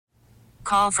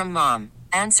call from mom.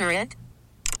 Answer it.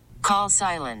 Call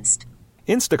silenced.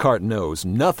 Instacart knows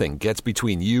nothing gets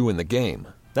between you and the game.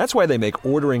 That's why they make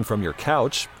ordering from your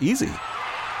couch easy.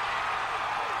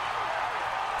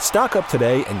 Stock up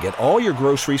today and get all your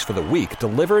groceries for the week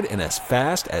delivered in as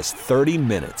fast as 30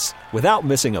 minutes without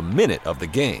missing a minute of the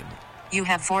game. You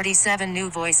have 47 new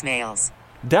voicemails.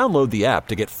 Download the app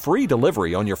to get free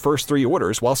delivery on your first 3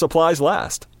 orders while supplies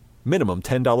last. Minimum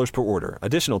 $10 per order.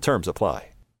 Additional terms apply.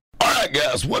 All right,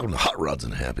 guys, welcome to Hot Rods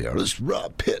and Happy Hour. This is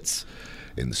Rob Pitts.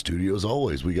 In the studio, as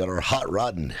always, we got our hot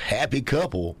rod and happy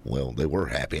couple. Well, they were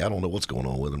happy. I don't know what's going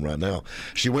on with them right now.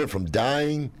 She went from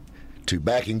dying to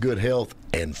back in good health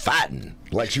and fighting.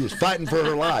 Like she was fighting for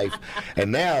her life,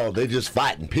 and now they just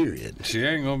fighting, period. She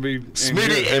ain't going to be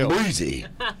Smitty and Breezy.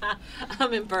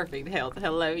 I'm in perfect health.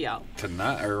 Hello, y'all.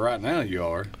 Tonight, or right now, you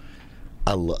are.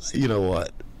 You know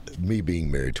what? Me being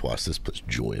married twice, this puts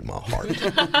joy in my heart.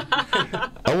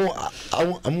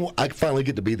 I finally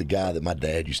get to be the guy that my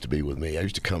dad used to be with me. I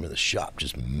used to come in the shop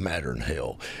just madder than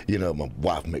hell. You know, my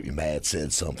wife made me mad,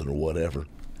 said something or whatever.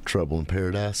 Trouble in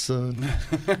paradise, son.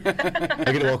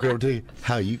 I get to walk over to you.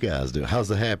 How you guys doing? How's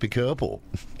the happy couple?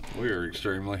 We are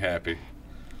extremely happy.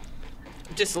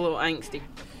 Just a little angsty.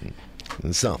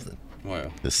 It's something.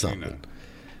 Well, it's something. You know.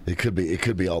 It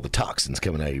could be all the toxins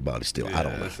coming out of your body still. Yeah, I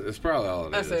don't know. It's probably all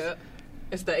it is. That's it.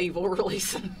 It's the evil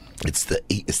releasing. It's the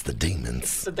demons.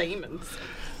 It's the demons.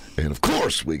 And of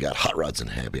course, we got Hot Rods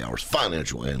and Happy Hours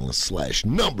financial analyst /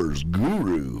 numbers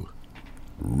guru,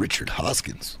 Richard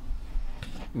Hoskins.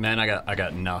 Man, I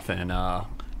got nothing.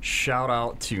 Shout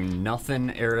out to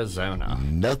Nothing, Arizona.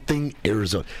 Nothing,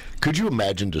 Arizona. Could you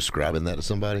imagine describing that to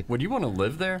somebody? Would you want to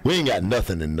live there? We ain't got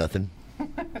nothing in nothing.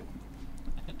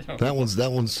 That's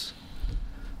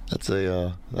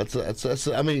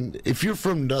I mean, if you're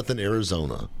from Nothing,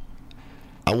 Arizona,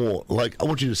 I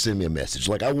want you to send me a message.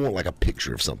 Like, I want like a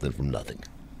picture of something from Nothing.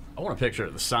 I want a picture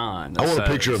of the sign. I want a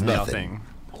picture of nothing.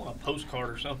 I want a postcard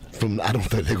or something. I don't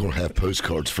think they're going to have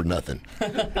postcards for Nothing.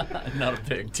 Not a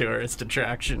big tourist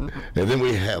attraction. And then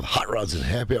we have Hot Rods and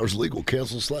Happy Hours legal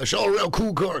counsel / all-around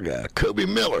cool car guy, Kobe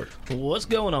Miller. What's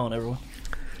going on, everyone?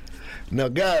 Now,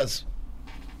 guys,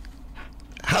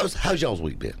 how's y'all's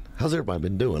week been? How's everybody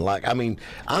been doing? Like, I mean,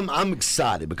 I'm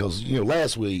excited because, you know,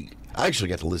 last week I actually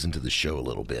got to listen to the show a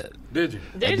little bit. Did you?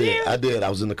 I did. I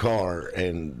was in the car,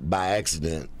 and by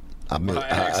accident, I ran up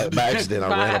on it. By accident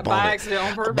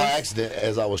on purpose? By accident,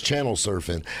 as I was channel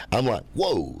surfing, I'm like,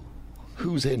 whoa,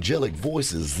 whose angelic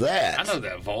voice is that? I know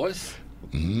that voice.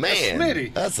 Man,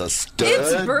 Smitty. That's a stud.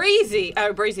 It's Breezy.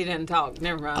 Oh, Breezy didn't talk.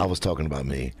 Never mind. I was talking about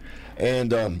me.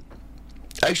 And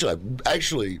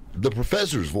actually, the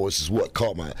professor's voice is what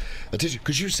caught my attention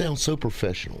because you sound so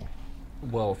professional.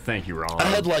 Well, thank you, Rob. I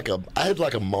had like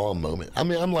a mom moment. I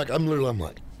mean, I'm like,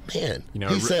 man, You know,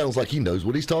 he sounds like he knows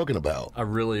what he's talking about. I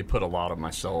really put a lot of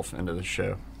myself into the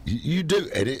show. You do,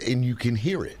 and you can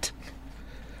hear it.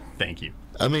 Thank you.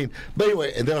 I mean, but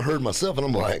anyway, and then I heard myself, and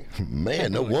I'm like,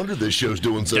 man, no wonder this show's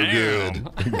doing so Damn.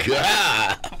 good.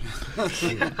 God.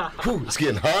 Whew, it's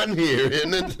getting hot in here,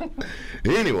 isn't it?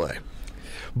 Anyway.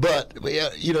 But yeah,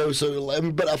 you know,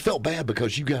 but I felt bad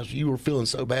because you were feeling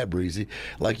so bad, Breezy.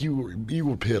 Like you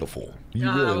were pitiful.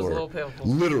 You really I was were. a little pitiful.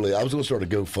 Literally, I was going to start a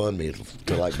GoFundMe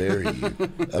to like bury you.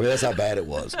 I mean, that's how bad it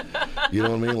was. You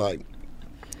know what I mean? Like,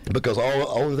 because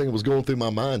only thing that was going through my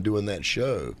mind doing that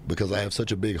show, because I have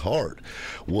such a big heart,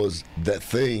 was that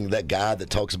guy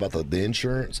that talks about the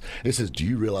insurance. It says, do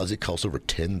you realize it costs over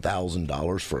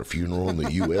 $10,000 for a funeral in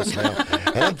the U.S. now?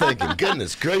 And I'm thinking,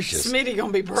 goodness gracious. Smitty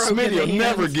gonna be broke. Smitty will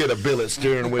never get a billet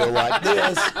steering wheel like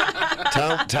this.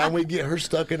 Time we get her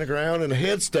stuck in the ground in a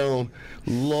headstone,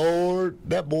 Lord,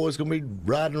 that boy's gonna be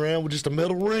riding around with just a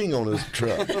metal ring on his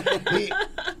truck.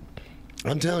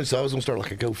 I'm telling you, so I was gonna start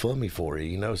like a GoFundMe for you,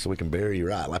 you know, so we can bury you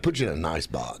right. Like put you in a nice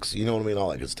box, you know what I mean,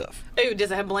 all that good stuff. Ooh, does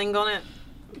it have bling on it?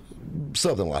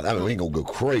 Something like that. I mean, we ain't gonna go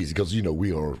crazy because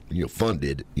we are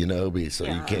funded, so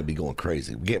Yeah. you can't be going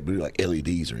crazy. We can't do like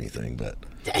LEDs or anything, but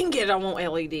Dang it, I want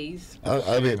LEDs.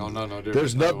 I mean, Oh, no difference,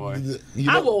 there's no nothing. way.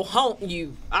 I will haunt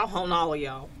you. I'll haunt all of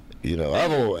y'all. I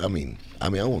want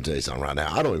to tell you something right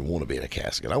now. I don't even want to be in a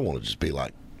casket. I want to just be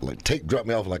like drop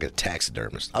me off like a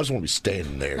taxidermist. I just want to be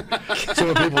standing there. So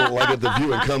when people like at the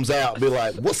viewing comes out, be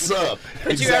like, "What's up?"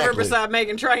 Put you ever beside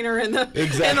Megan Trainor in the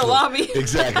lobby?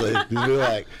 Exactly. You'd be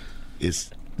like,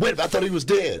 wait, I thought he was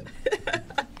dead.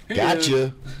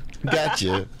 Gotcha.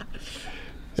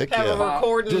 Heck Have a yeah.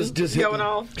 recording Just going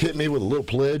off. hit me with a little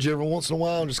pledge every once in a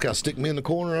while. Just gotta stick me in the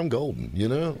corner. I'm golden. You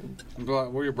know. Be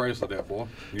like, where your bracelet at, boy?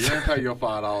 You didn't pay your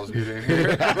 $5 to get in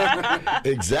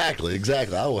here. Exactly.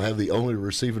 I will have the only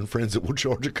receiving friends that will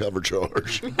charge a cover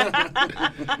charge. That's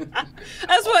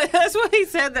what he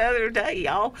said the other day,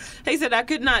 y'all. He said I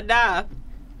could not die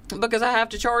because I have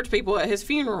to charge people at his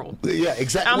funeral. Yeah,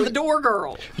 exactly. I'm the door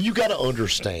girl. You got to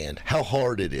understand how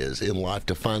hard it is in life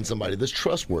to find somebody that's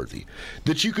trustworthy,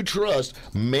 that you could trust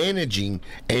managing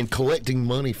and collecting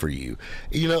money for you.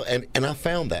 You know, and I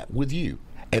found that with you.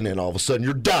 And then all of a sudden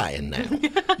you're dying now.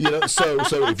 You know, so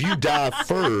if you die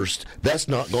first, that's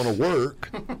not going to work.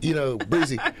 You know,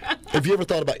 Breezy, have you ever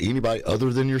thought about anybody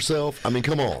other than yourself? I mean,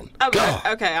 come on.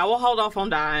 Okay, I will hold off on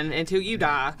dying until you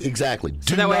die. Exactly.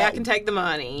 So that way I can take the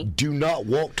money. Do not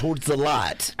walk towards the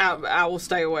light. I will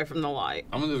stay away from the light.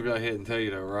 I'm going to just go ahead and tell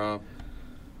you, though, Rob.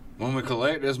 When we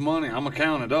collect this money, I'm going to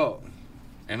count it up.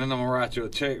 And then I'm going to write you a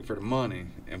check for the money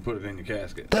and put it in your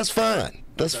casket. That's fine.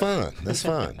 That's fine.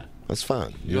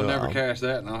 You'll never cash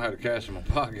that, and I'll have to cash in my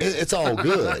pocket. It's all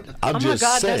good. I'm just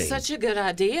God, saying. that's such a good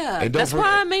idea. And That's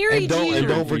why I married you. And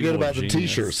don't forget about the Genius.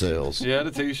 T-shirt sales. Yeah,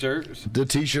 the T-shirts. The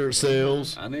T-shirt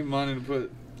sales. I need money to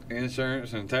put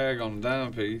insurance and tag on the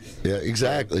dime piece. Yeah,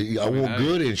 exactly. I want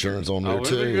good insurance on there,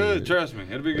 too. It'll be good. Trust me.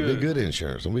 It'll be good. It'll be good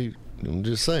insurance. I'm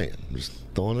just saying. I'm just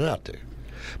throwing it out there.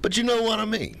 But you know what I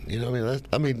mean. You know what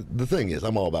I mean? The thing is,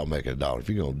 I'm all about making a dollar if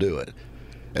you're going to do it.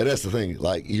 And that's the thing.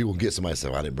 Like, you will get somebody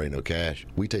saying, I didn't bring no cash.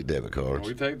 We take debit cards.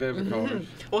 We take debit cards.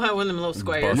 We'll have one of them little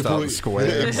squares. Bust out the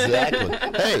square. Exactly.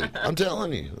 Hey, I'm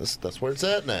telling you, that's where it's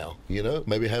at now. You know,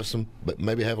 maybe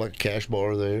have like a cash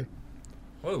bar there.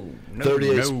 Whoa, no,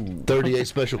 38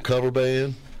 special cover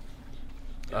band.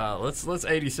 Let's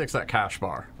 86 that cash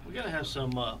bar. We gotta have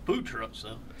some food trucks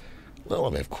though. Well, I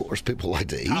mean, of course, people like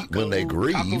to eat Taco- when they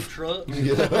grieve. Taco truck.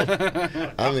 You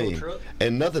know? I mean, truck.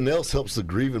 and nothing else helps the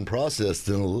grieving process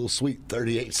than a little sweet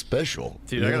 38 special.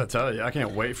 Dude, I gotta tell you, I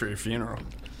can't wait for your funeral.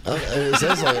 It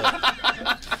sounds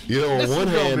like, you know, on one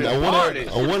hand,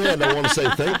 I want to say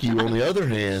thank you. On the other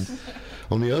hand,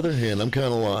 I'm kind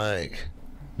of like,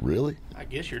 really? I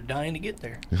guess you're dying to get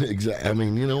there. Exactly. I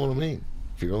mean, you know what I mean.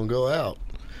 If you're gonna go out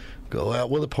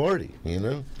with a party. You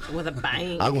know, With a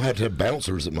bang. I'm gonna have to have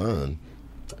bouncers at mine.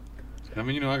 I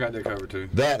mean, you know, I got that covered too.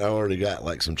 That I already got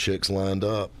like some chicks lined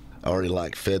up. I already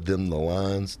like fed them the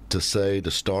lines to say to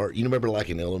start. You remember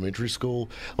like in elementary school,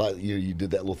 like you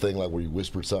did that little thing like where you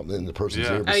whispered something in the person's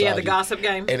ear beside Oh, yeah, the you, gossip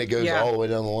game. and it goes Yeah. all the way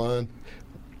down the line.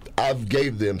 I've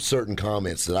gave them certain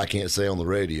comments that I can't say on the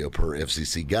radio per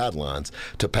FCC guidelines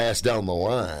to pass down the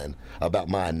line about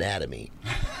my anatomy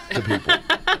to people.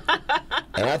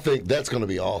 And I think that's going to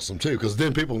be awesome, too, because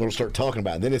then people are going to start talking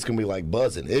about it. And then it's going to be like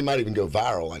buzzing. It might even go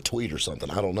viral, like tweet or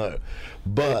something. I don't know.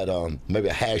 But maybe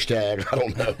a hashtag. I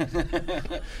don't know.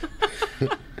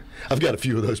 I've got a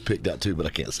few of those picked out, too, but I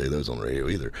can't say those on the radio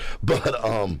either. But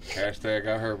Hashtag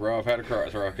I heard Rob had a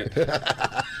crotch rocket.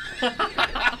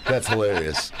 that's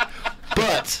hilarious.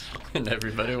 But And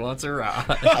everybody wants a ride.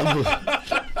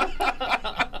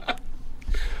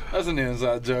 That's an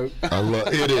inside joke.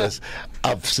 It is.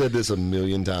 I've said this a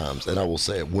million times, and I will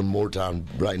say it one more time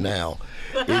right now.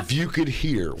 If you could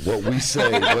hear what we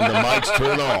say when the mics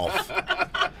turn off,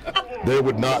 there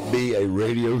would not be a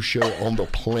radio show on the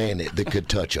planet that could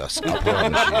touch us. I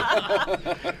promise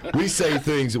you. We say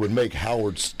things that would make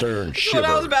Howard Stern shiver. What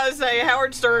I was about to say,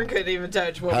 Howard Stern couldn't even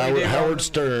touch what we did. Howard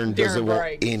Stern during doesn't want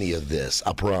break. any of this.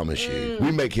 I promise you.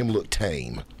 We make him look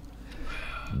tame.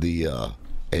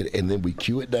 And then we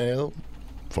cue it down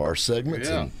for our segments,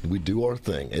 Yeah. and we do our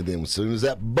thing. And then as soon as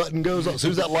that button goes off, as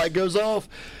soon as that light goes off,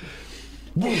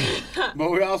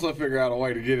 But we also figure out a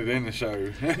way to get it in the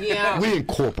show. Yeah. we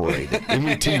incorporate it and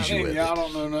we tease you And with y'all it.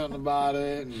 don't know nothing about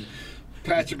it. And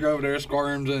Patrick over there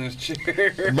squirms in his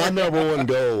chair. My number one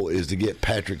goal is to get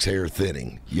Patrick's hair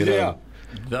thinning. You know, Yeah.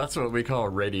 That's what we call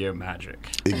radio magic.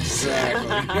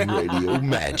 exactly. Radio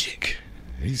magic.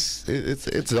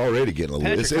 It's already getting a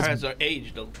little. Patrick has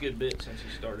aged a good bit since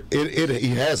he started. He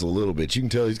has a little bit. You can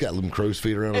tell he's got little crow's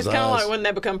feet around It's his kind of eyes. like when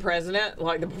they become president,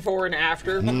 like the before and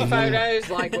after photos.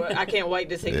 Like, I can't wait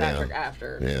to see Yeah. Patrick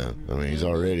after. Yeah, I mean he's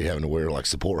already having to wear like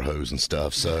support hose and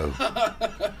stuff. So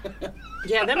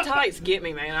Yeah, them tights get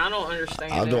me, man. I don't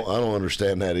understand I it. don't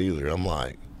understand that either. I'm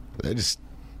like, they just.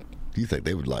 You think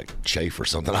they would like chafe or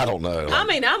something? I don't know. I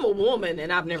mean, I'm a woman,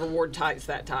 and I've never worn tights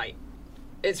that tight.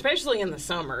 Especially in the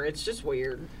summer. It's just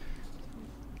weird.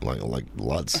 like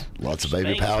lots of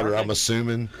baby Spanx, powder. aren't I'm they?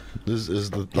 assuming this is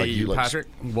the like Hey, you like. Patrick,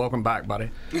 welcome back, buddy.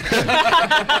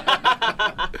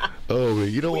 Oh,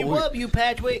 you know We what? love you,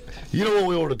 Patrick. You know what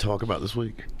we ought to talk about this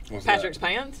week? What's Patrick's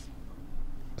pants?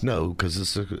 No, because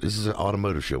this is an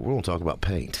automotive show. We're going to talk about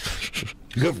paint.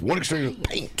 You go from one extreme to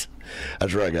paint.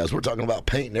 That's right, guys. We're talking about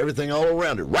paint and everything all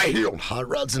around it right here on Hot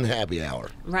Rods and Happy Hour.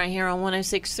 Right here on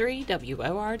 106.3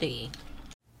 WORD.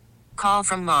 Call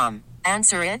from mom.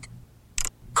 Answer it.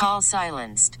 Call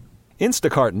silenced.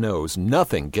 Instacart knows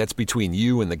nothing gets between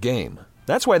you and the game.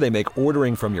 That's why they make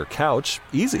ordering from your couch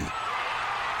easy.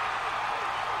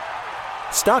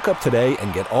 Stock up today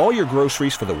and get all your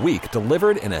groceries for the week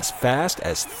delivered in as fast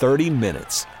as 30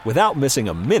 minutes without missing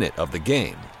a minute of the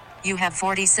game. You have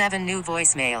 47 new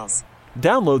voicemails.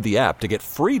 Download the app to get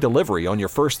free delivery on your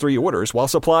first 3 orders while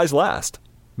supplies last.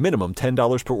 Minimum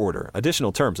 $10 per order.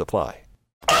 Additional terms apply.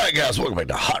 All right, guys, welcome back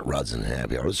to Hot Rods and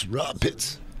Happy Hour. This is Rob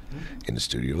Pitts in the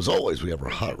studio. As always, we have our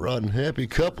Hot Rod and Happy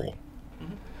couple,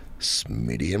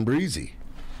 Smitty and Breezy.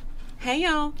 Hey,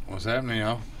 y'all. What's happening,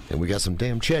 y'all? And we got some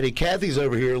damn chatty Kathy's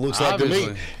over here, it looks like to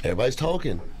Obviously. me. Everybody's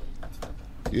talking.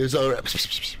 It's all right.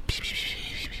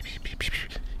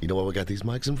 You know why we got these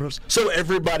mics in front of us? So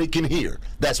everybody can hear.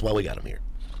 That's why we got them here.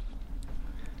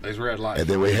 These red lights. And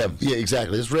then we have, yeah,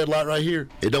 exactly. This red light right here,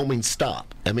 it don't mean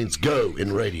stop. That means go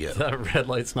in radio. That red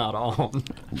light's not on.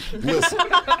 Listen.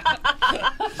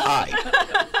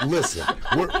 Listen.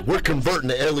 We're converting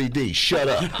to LED. Shut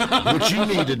up. What you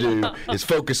need to do is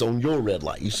focus on your red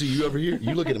light. You see you over here?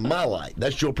 You looking at my light.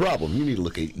 That's your problem. You need to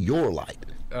look at your light.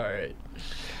 All right.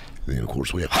 Then, of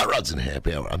course, we have Hot Rods and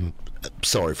Happy Hour. I'm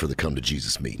sorry for the Come to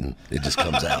Jesus meeting. It just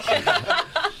comes out.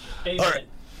 Amen. All right.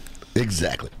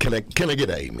 Exactly. Can I get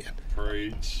an amen?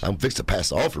 Preach. I'm fixed to pass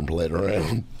the offering plate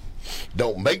around.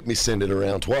 Don't make me send it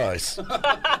around twice.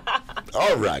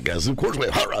 All right, guys. Of course, we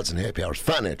have Hot Rods and Happy Hours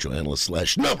financial analyst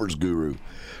 / numbers guru,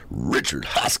 Richard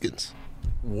Hoskins.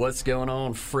 What's going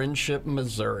on, Friendship,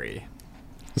 Missouri?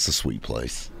 It's a sweet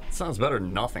place. Sounds better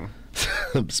than nothing.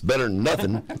 It's better than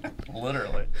nothing.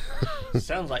 Literally.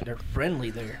 Sounds like they're friendly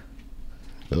there.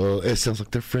 Oh, it sounds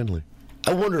like they're friendly.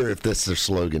 I wonder if that's their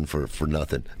slogan for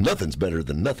nothing. Nothing's better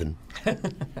than nothing.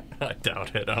 I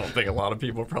doubt it. I don't think a lot of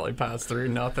people probably pass through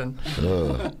nothing.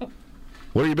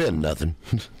 Where you been? Nothing.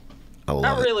 I I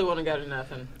love it. really want to go to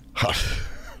nothing.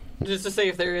 Just to see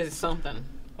if there is something.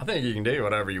 I think you can do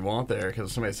whatever you want there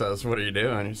because somebody says, "What are you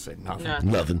doing?" You say, "Nothing."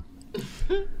 Nothing. Nothing.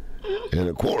 And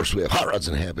of course, we have Hot Rods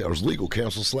and Happy Hours legal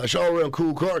counsel / all-around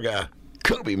cool car guy,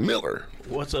 Kobe Miller.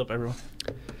 What's up, everyone?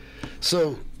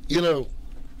 So, it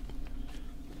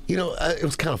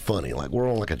was kind of funny. Like, we're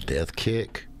on like a death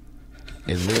kick.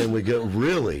 And then we go,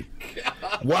 really?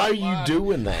 Why are you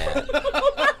doing that?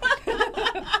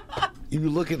 You're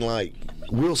looking like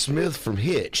Will Smith from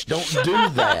Hitch. Don't do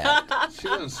that. She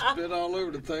done spit all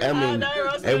over the thing. I mean,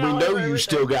 I and we all know over you everything.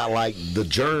 still got like the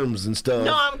germs and stuff.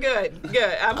 No, I'm good. I'm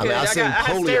I good. mean, I seen have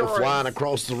polio steroids. flying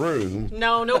across the room.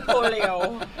 No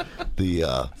polio.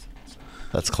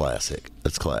 That's classic.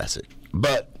 That's classic.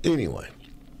 But anyway,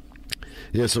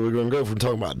 yeah. So we're going to go from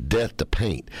talking about death to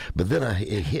paint. But then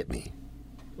it hit me.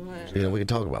 What? We can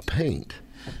talk about paint.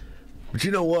 But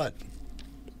you know what?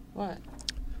 What?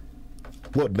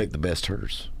 What would make the best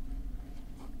hearse?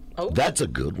 Oh, That's a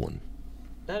good one.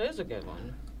 that is a good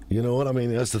one. You know what I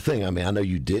mean? That's the thing. I mean, I know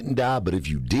you didn't die, but if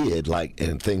you did, and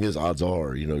the thing is, odds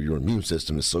are, your immune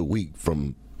system is so weak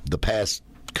from the past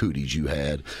cooties you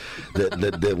had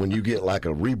that when you get like a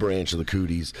rebranch of the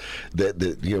cooties, that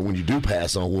when you do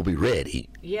pass on, we'll be ready.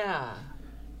 Yeah.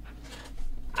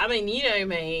 I mean, you know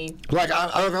me. Like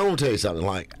I want to tell you something.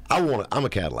 Like I'm a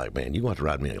Cadillac man. You want to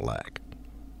ride me a Cadillac.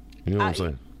 You know what I'm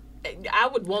saying? I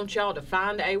would want y'all to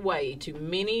find a way to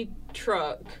mini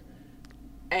truck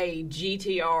a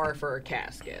GTR for a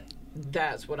casket.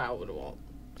 That's what I would want.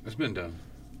 It's been done.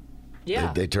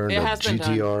 Yeah. They turned it a has been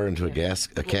done. GTR into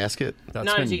a casket That's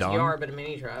Not a been GTR, done. but a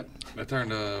mini truck. They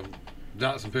turned a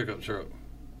Johnson pickup truck.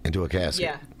 into a casket.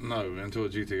 Yeah. No, into a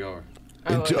GTR.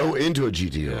 Into a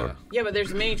GTR. Yeah. Yeah, but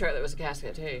there's a mini truck that was a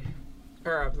casket too.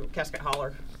 Or a casket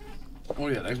hauler. Oh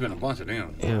yeah, there's been a bunch of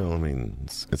them. I mean,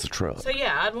 it's a truck. So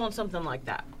yeah, I'd want something like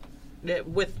that.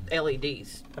 With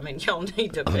LEDs. I mean, y'all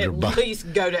need to Underbody. at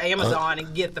least go to Amazon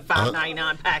and get the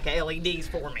 $5.99 pack of LEDs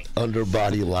for me.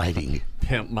 Underbody lighting.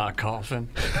 Pimp my coffin.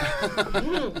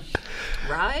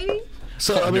 Right?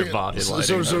 So I mean, Underbody so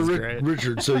lighting, that's great.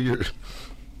 Richard, so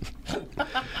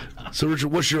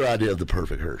Richard, what's your idea of the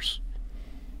perfect hearse?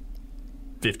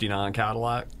 59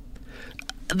 Cadillac.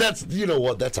 That's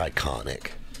that's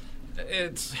iconic.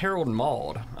 It's Harold and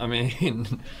Maude. I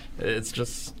mean, it's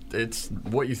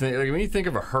what you think. Like, when you think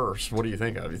of a hearse, what do you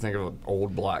think of? You think of an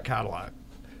old black Cadillac.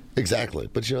 Exactly.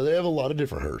 But, they have a lot of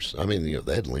different hearse. I mean,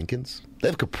 they had Lincolns. They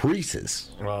have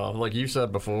Caprices. Well, like you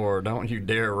said before, don't you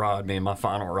dare ride me in my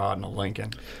final ride in a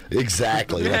Lincoln.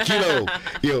 Exactly. Like,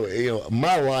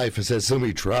 my life has had so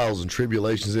many trials and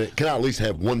tribulations in it. Can I at least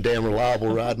have one damn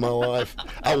reliable ride in my life?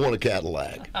 I want a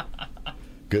Cadillac.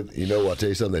 Good. You know what? I'll tell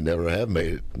you something they never have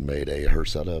made a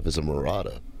hearse out of is a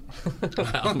Murata.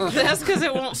 That's because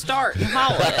it won't start and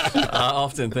haul it. I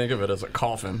often think of it as a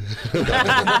coffin.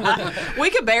 We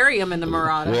could bury him in the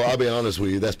Murata. Well, I'll be honest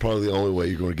with you. That's probably the only way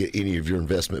you're going to get any of your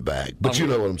investment back. But you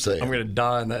know what I'm saying. I'm going to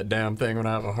die in that damn thing when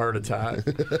I have a heart attack.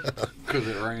 Because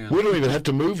it ran. We don't even have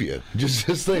to move you. Just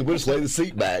think. We'll just lay the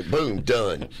seat back. Boom.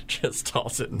 Done. Just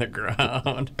toss it in the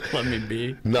ground. Let me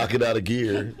be. Knock it out of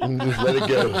gear. Just let it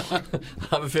go.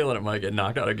 I have a feeling it might get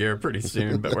knocked out of gear pretty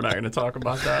soon, but we're not going to talk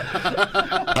about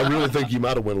that. I really think you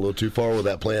might have went a little too far with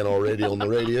that plan already on the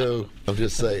radio. I'm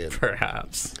just saying.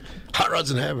 Perhaps. Hot Rods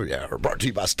and Happy Hour brought to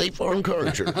you by State Farm Car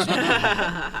Insurance.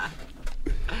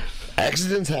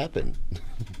 Accidents happen.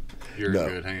 You're No. in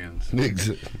good hands.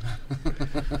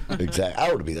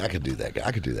 Exactly. I could do that guy.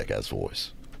 I could do that guy's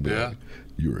voice. Be Yeah? like,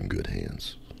 you're in good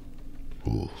hands.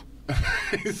 Ooh.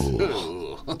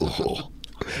 Ooh. Ooh.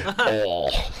 Oh.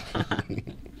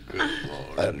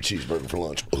 I had a cheeseburger for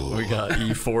lunch. Ooh. We got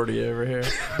E40 over here.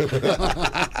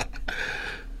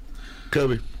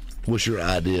 Kobe, what's your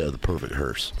idea of the perfect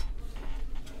hearse?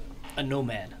 A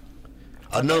Nomad.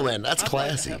 No, man, that's I'd like to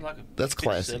classy. have like a That's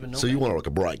classy. 57 So you Nomad. want like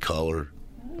a bright color?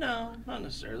 No, not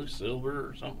necessarily silver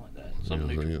or something like that. Something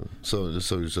neutral.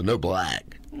 So no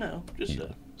black. No, just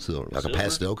a. So like a Silver.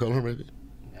 pastel color maybe?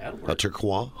 That'll A work.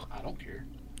 turquoise? I don't care.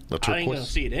 A I ain't gonna turquoise?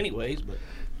 see it anyways, but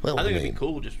Well, I think I it'd mean- be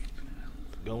cool just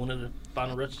going to the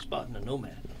final resting spot in a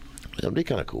Nomad. That'd be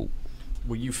kind of cool.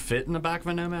 Will you fit in the back of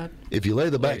a Nomad? If you lay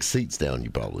the back seats down, you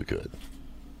probably could.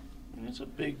 It's a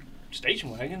big station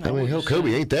wagon. I mean, hell, would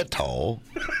Kobe ain't that tall.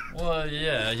 Well,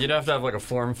 yeah. You'd have to have like a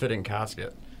form-fitting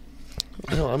casket.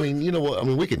 No, I mean, you know what? I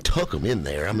mean, we can tuck them in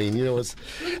there. I mean, it's.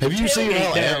 Have you seen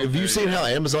how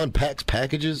Amazon packs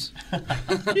packages?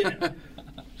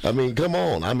 I mean, come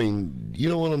on. I mean, you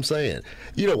know what I'm saying?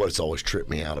 You know what's always tripped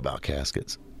me out about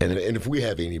caskets? And if we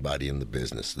have anybody in the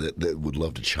business that would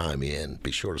love to chime in,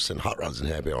 be sure to send Hot Rods and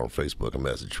Happy Hour on Facebook a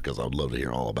message because I would love to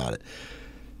hear all about it.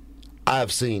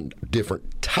 I've seen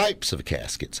different types of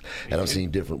caskets, and I've seen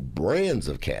different brands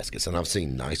of caskets, and I've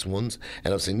seen nice ones,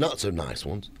 and I've seen not so nice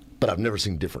ones, but I've never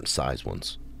seen different size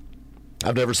ones.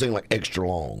 I've never seen like extra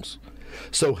longs.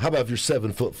 So how about if you're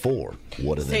 7'4"?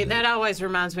 What are they? See, that always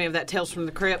reminds me of that Tales from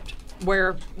the Crypt,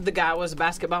 where the guy was a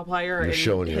basketball player. You're and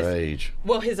showing your age.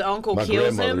 Well, his uncle My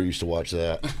kills grandmother him. used to watch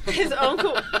that. His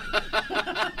uncle.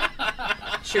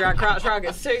 Sure, I crotch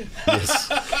rockets too.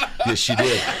 Yes, she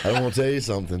did. I want to tell you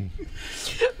something.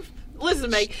 Listen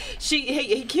to me.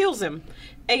 He kills him,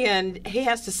 and he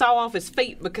has to saw off his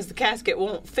feet because the casket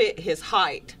won't fit his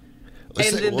height.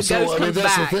 And then the ghost comes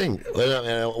that's back. the thing.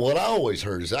 What I always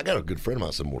heard is I got a good friend of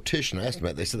mine, some mortician. I asked him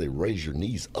that. They said they raise your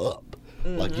knees up,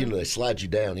 like they slide you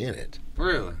down in it.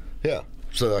 Really? Yeah.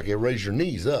 So like they raise your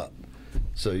knees up,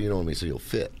 so you know what I mean. So you'll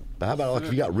fit. But how about like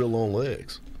if you got real long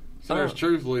legs? So there's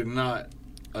truthfully not.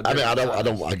 I mean,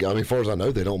 as far as I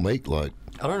know, they don't make like.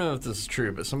 I don't know if this is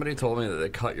true, but somebody told me that they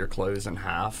cut your clothes in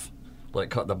half, like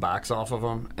cut the backs off of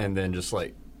them, and then just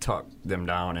like tuck them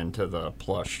down into the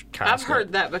plush casket. I've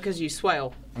heard that because you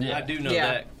swell. Yeah. I do know Yeah.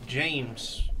 that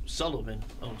James Sullivan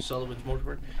on Sullivan's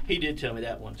Motorsport, he did tell me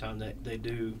that one time that they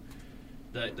do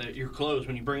that your clothes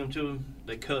when you bring them to them,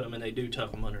 they cut them and they do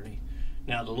tuck them underneath.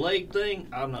 Now the leg thing,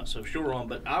 I'm not so sure on,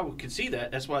 but I could see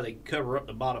that. That's why they cover up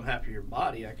the bottom half of your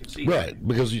body. I could see Right,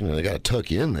 because they got to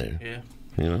tuck you in there. that.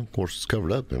 You know, of course it's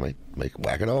covered up. They might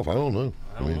whack it off. I don't know.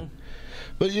 I don't know.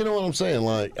 But you know what I'm saying?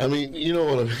 Like, I mean, you know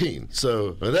what I mean?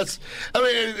 So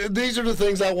these are the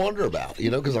things I wonder about,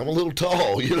 because I'm a little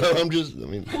tall,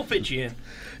 We'll fit you in.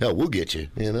 yeah, we'll get you,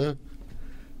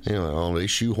 I'll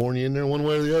shoehorn you in there one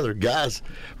way or the other. Guys,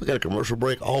 we got a commercial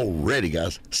break already,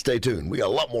 guys. Stay tuned. We got a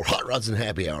lot more Hot Rods and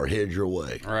Happy Hour headed your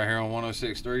way. Right here on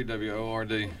 106.3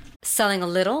 WORD. Selling a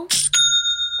little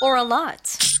or a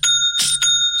lot?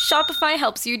 Shopify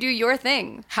helps you do your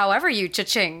thing, however you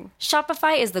cha-ching.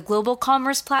 Shopify is the global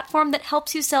commerce platform that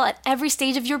helps you sell at every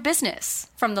stage of your business.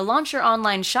 From the launch your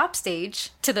online shop stage,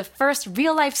 to the first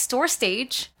real-life store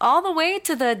stage, all the way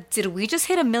to the did we just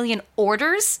hit 1 million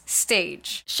orders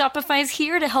stage. Shopify's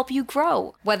here to help you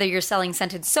grow. Whether you're selling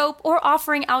scented soap or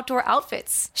offering outdoor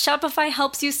outfits, Shopify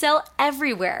helps you sell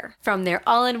everywhere. From their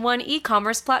all-in-one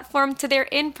e-commerce platform to their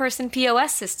in-person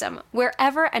POS system,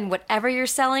 wherever and whatever you're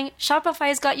selling,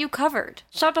 Shopify's got you covered.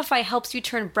 Shopify helps you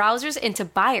turn browsers into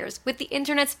buyers with the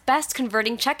internet's best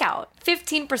converting checkout.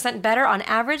 15% better on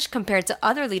average compared to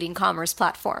other leading commerce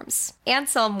platforms. And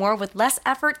sell more with less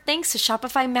effort thanks to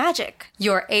Shopify Magic,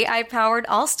 your AI-powered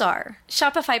all-star.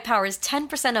 Shopify powers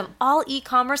 10% of all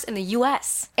e-commerce in the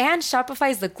U.S. And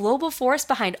Shopify is the global force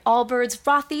behind Allbirds,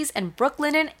 Rothy's, and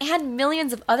Brooklinen, and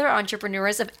millions of other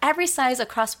entrepreneurs of every size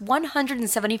across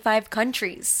 175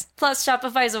 countries. Plus,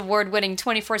 Shopify's award-winning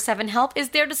 24/7 help is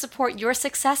there to support your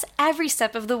success every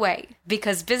step of the way.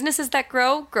 Because businesses that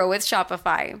grow, grow with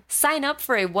Shopify. Sign up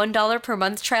for a $1 per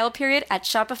month trial period at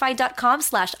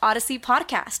shopify.com/Odyssey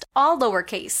Podcast, all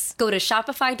lowercase. Go to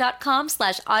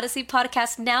shopify.com/Odyssey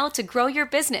Podcast now to grow your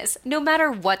business, no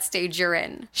matter what stage you're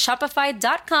in.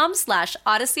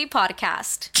 Shopify.com/Odyssey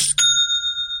Podcast.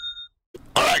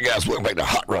 All right, guys, welcome back to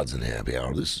Hot Rods and Happy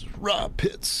Hour. This is Rob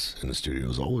Pitts in the studio.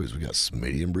 As always, we got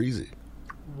Smitty and Breezy.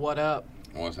 What up?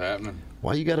 What's happening?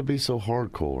 Why you got to be so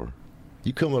hardcore?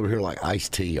 You come over here like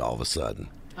iced tea all of a sudden.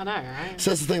 I know, right?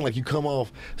 So that's the thing, like you come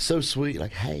off so sweet,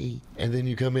 like, hey, and then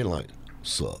you come in like,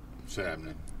 sup? What's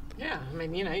happening? Yeah, I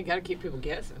mean, you got to keep people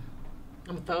guessing.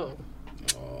 I'm a thug.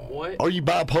 What? Are you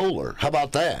bipolar? How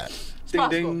about that? It's Ding,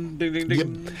 possible. ding, ding, ding,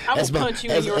 ding. I will punch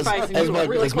you in your face and you look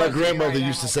really as my close to me grandmother right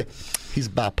used to say, he's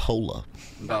bipolar.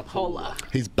 Bipolar.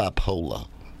 He's bipolar.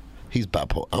 He's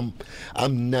bipolar.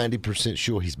 I'm 90%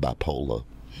 sure he's bipolar.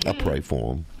 I pray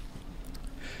for him.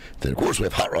 Then, of course, we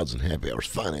have Hot Rods and Happy Hours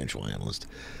financial analyst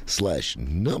 /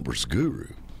 numbers guru,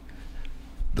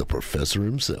 the professor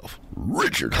himself,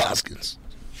 Richard Hoskins.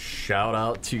 Shout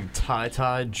out to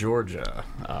Ty, Georgia.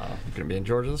 I'm going to be in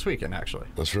Georgia this weekend, actually.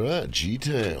 That's right,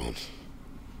 G-Town.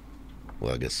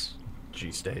 Well, I guess.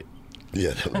 G-State.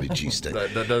 Yeah, that would be G-State.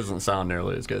 That doesn't sound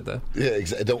nearly as good, though. Yeah,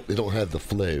 exactly. It don't have the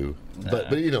flow.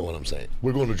 But you know what I'm saying.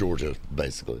 We're going to Georgia,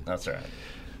 basically. That's right.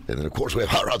 And then, of course, we have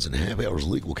Hot Rods and Happy Hours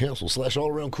legal counsel /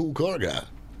 all-around cool car guy,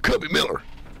 Cubby Miller.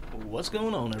 What's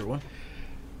going on, everyone?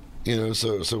 You know,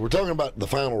 so we're talking about the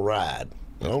final ride.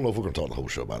 I don't know if we're going to talk the whole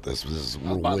show about this. But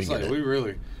we're winging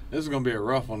it. This is going to be a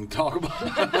rough one to talk about.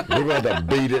 We're going to have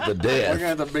to beat it to death. We're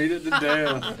going to have to beat it to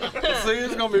death. See,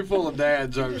 it's going to be full of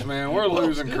dad jokes, man. We're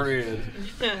losing cred.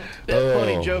 That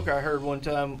funny joke I heard one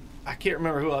time, I can't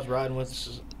remember who I was riding with. This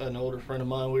is an older friend of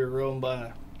mine. We were rolling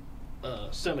by a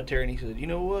cemetery, and he said, you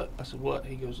know what? I said, what?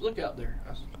 He goes, look out there.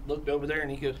 I looked over there,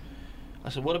 and he goes, I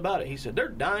said, what about it? He said, they're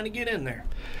dying to get in there.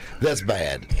 That's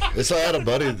bad. So I had a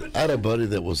buddy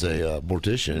that was a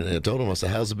mortician, and I told him, I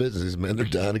said, how's the business? He said, man, they're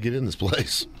dying to get in this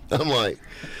place. I'm like,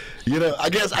 you know,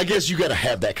 I guess you got to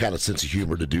have that kind of sense of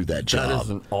humor to do that job. That is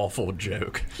an awful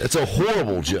joke. It's a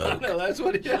horrible joke. No, that's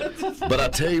what he does. But I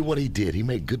tell you what he did. He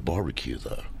made good barbecue,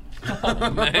 though.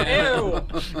 Oh, man.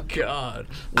 God.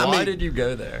 Why did you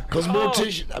go there? Because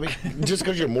mortician, just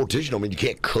because you're a mortician, don't mean you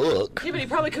can't cook. Yeah, but he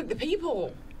probably cooked the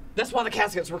people. That's why the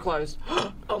caskets were closed.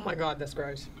 Oh my God, that's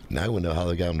gross. Now I want to know how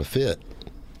they got them to fit.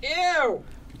 Ew.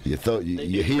 You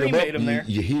heat them up.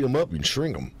 You heat them up and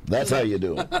shrink them. That's how you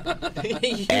do it. You want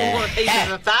a piece of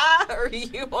the thigh, or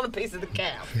you want a piece of the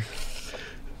calf?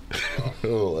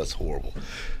 Oh, that's horrible.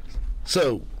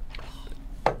 So,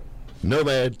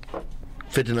 Nomad,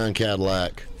 59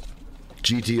 Cadillac,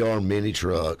 GTR mini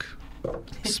truck.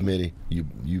 Smitty, you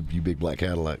big black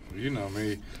Cadillac. You know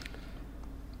me.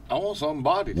 I want something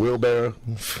bodied. Wheelbarrow.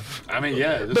 I mean,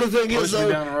 yeah. But the thing is,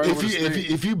 though, if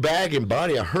if you bag and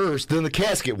body a hearse, then the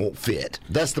casket won't fit.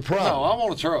 That's the problem. No, I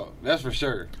want a truck. That's for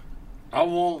sure. So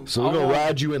we're going to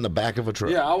ride you in the back of a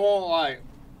truck. Yeah, I want,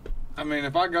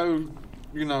 if I go,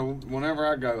 whenever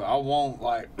I go, I want,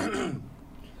 I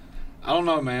don't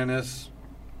know, man. I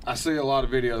see a lot of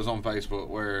videos on Facebook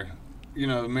where,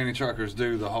 the mini truckers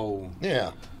do the whole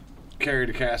carry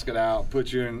the casket out,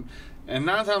 put you in. And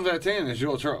 9 times out of 10 is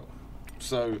your truck.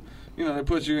 So, they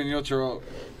put you in your truck,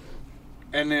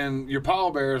 and then your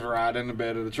pallbearers ride in the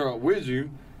bed of the truck with you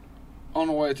on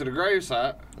the way to the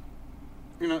gravesite,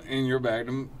 in your bagged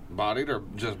and bodied or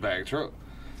just bagged truck.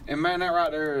 And, man, that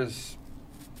right there is,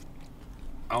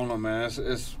 I don't know, man,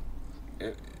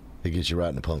 it gets you right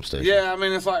in the pump station. Yeah,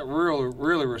 it's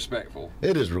really respectful.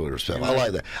 It is really respectful. I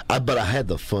like that. But I had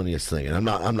the funniest thing, and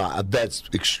I'm not, that's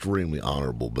extremely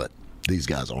honorable, but these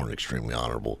guys aren't extremely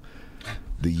honorable.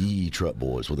 The Yee Truck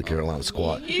Boys with the Carolina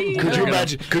Squad. Could you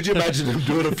imagine them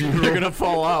doing a funeral? They're gonna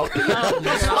fall out.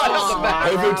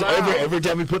 Every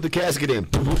time we put the casket in.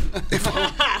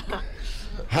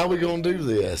 How we gonna do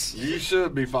this? You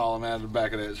should be falling out of the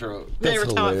back of that truck. That's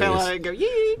Every time I fell hilarious. out, I'd go,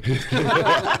 yee.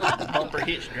 Bumper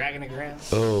hitch dragging the ground.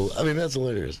 Oh, I mean, that's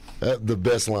hilarious. The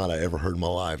best line I ever heard in my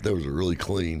life. There was a really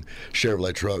clean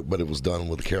Chevrolet truck, but it was done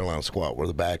with a Carolina squat where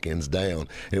the back end's down.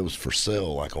 It was for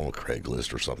sale, like on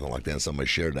Craigslist or something like that. And somebody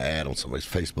shared the ad on somebody's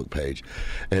Facebook page.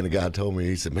 And the guy told me,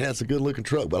 he said, man, it's a good looking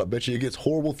truck, but I bet you it gets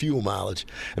horrible fuel mileage.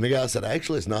 And the guy said,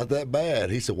 actually, it's not that bad.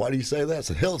 He said, why do you say that? I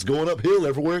said, hell, it's going uphill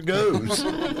everywhere it goes.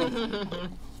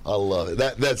 I love it.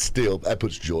 That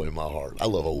puts joy in my heart. I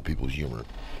love old people's humor.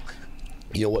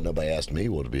 You know what? Nobody asked me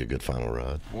what would be a good final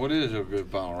ride. What is your good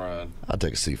final ride? I'd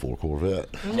take a C4 Corvette.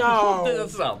 No.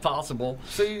 That's not possible.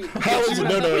 See, How is it?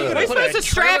 No. Are we supposed to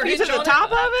strap you to the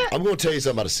top of it? I'm going to tell you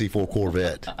something about a C4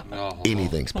 Corvette. No.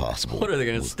 Anything's possible. What are they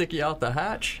going to stick you out the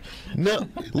hatch? No,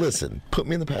 listen. Put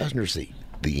me in the passenger seat.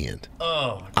 The end.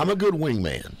 Oh, I'm a good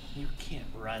wingman. you can't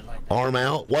ride like that. Arm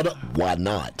out. Why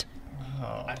not?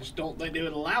 I just don't think they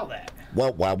would allow that.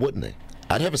 Well, why wouldn't they?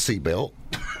 I'd have a seatbelt.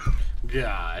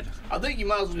 God. I think you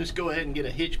might as well just go ahead and get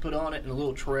a hitch put on it and a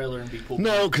little trailer and be pulled.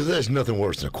 No, because there's nothing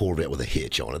worse than a Corvette with a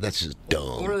hitch on it. That's just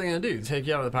dumb. What are they going to do? Take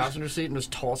you out of the passenger seat and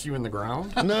just toss you in the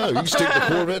ground? No, you can stick the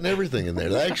Corvette and everything in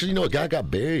there. Actually, you know, a guy got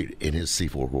buried in his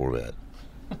C4 Corvette.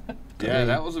 Yeah,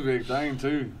 that was a big thing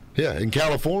too. Yeah, in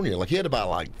California. Like, he had to buy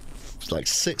like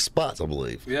 6 spots, I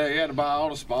believe. Yeah, he had to buy all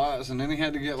the spots, and then he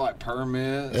had to get like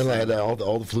permits. And like, all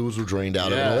the fluids were drained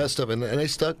out of it and all Yeah. that stuff. And they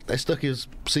stuck his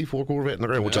C4 Corvette in the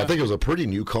ground, which I Yeah. think was a pretty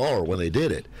new car when they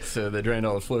did it. So they drained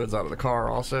all the fluids out of the car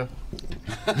also?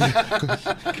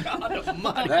 God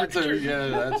almighty. That too, yeah,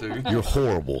 that too. You're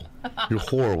horrible. You're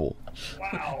horrible.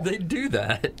 Wow. They do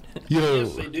that. You know,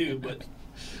 Yes, they do, but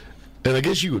and I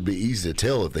guess you would be easy to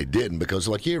tell if they didn't, because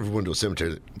like you ever went to a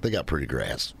cemetery, they got pretty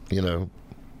grass, you know.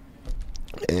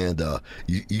 And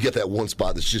you get that one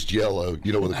spot that's just yellow,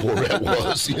 you know, where the Corvette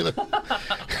was, you know.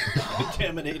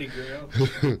 contaminated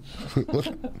ground.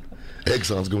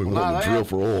 Exxon's going to Nah, want to they drill have-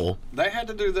 for oil. They had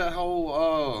to do that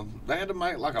whole. They had to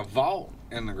make like a vault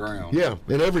in the ground. Yeah,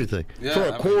 and everything. Yeah, for a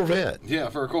I mean- Corvette. Yeah,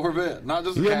 for a Corvette, not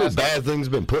just a You know how many casket. bad things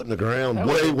been put in the ground?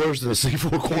 Way worse than a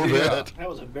C4 Corvette. That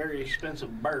was a very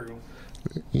expensive burial.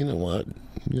 You know what?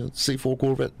 You know, C4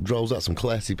 Corvette draws out some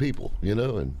classy people, you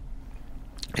know, and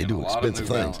they do a lot of expensive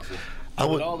New things. Balances. I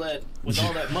With would, all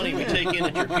that money we take in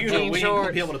at your funeral, Jean we ain't shorts.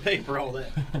 gonna be able to pay for all that.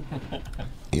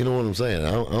 you know what I'm saying?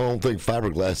 I don't think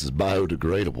fiberglass is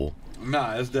biodegradable.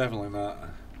 Nah, it's definitely not.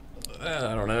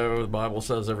 I don't know. The Bible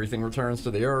says everything returns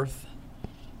to the earth.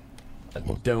 I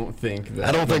don't think that.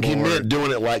 I don't think the he Lord- meant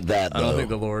doing it like that, I don't think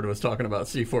though. the Lord was talking about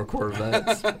C4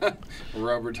 Corvettes.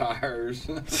 Rubber tires,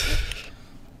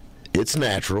 It's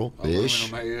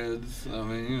natural-ish. aluminum heads. I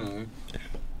mean, you know.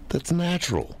 That's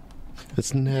natural.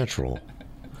 It's natural.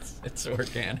 It's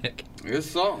organic.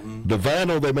 It's something. The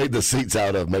vinyl they made the seats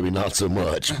out of, maybe not so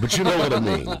much, but you know what I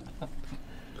mean.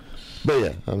 But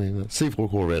yeah, I mean, C4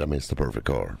 Corvette, I mean, it's the perfect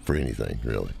car for anything,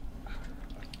 really.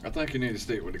 I think you need to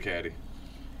stick with the caddy.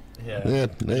 Yeah,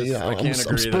 yeah, I I'm can't agree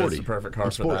that it's sporty. the perfect car I'm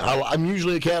for sporty. that. I'm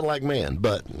usually a Cadillac man,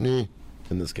 but in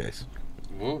this case.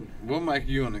 We'll make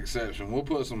you an exception. We'll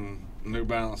put some New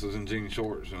Balances and jean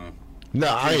shorts. No,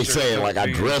 I ain't T-shirt, saying like I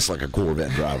jeans. dress like a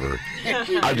Corvette driver.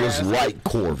 I just like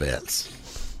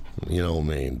Corvettes. You know what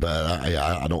I mean? But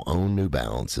I don't own New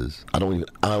Balances. I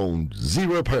own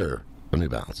 0 pair of New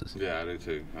Balances. Yeah, I do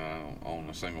too. I don't own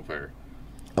a single pair.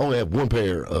 I only have 1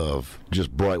 pair of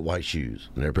just bright white shoes,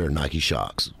 and they're a pair of Nike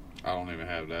Shocks. I don't even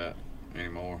have that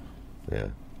anymore. Yeah.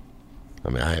 I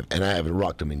mean, I haven't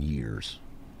rocked them in years.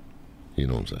 You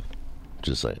know what I'm saying?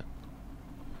 Just saying.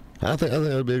 I think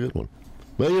that'd be a good one.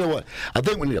 Well, you know what? I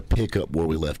think we need to pick up where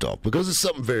we left off, because it's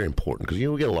something very important. Because,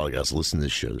 we get a lot of guys listening to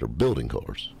this show that are building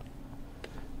cars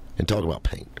and talk about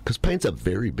paint. Because paint's a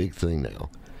very big thing now.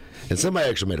 And somebody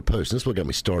actually made a post, and this is what got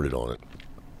me started on it,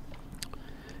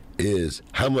 is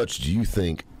how much do you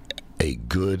think a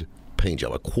good paint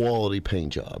job, a quality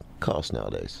paint job, costs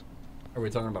nowadays? Are we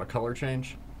talking about a color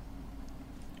change?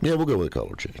 Yeah, we'll go with a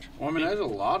color change. Well, I mean, there's a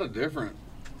lot of different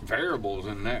variables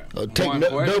in that. Take one no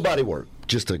question. body work,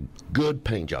 just a good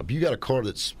paint job. You got a car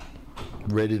that's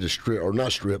ready to strip, or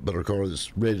not strip, but a car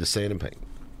that's ready to sand and paint.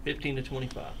 15 to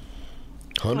 25.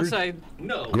 I'll 100 say,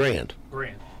 No. grand.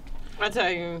 Grand. I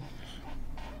tell you,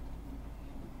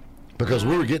 Because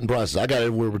we were getting prices. I got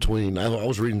everywhere between, I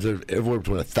was reading everywhere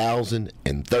between 1,000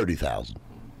 and 30,000.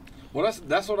 Well,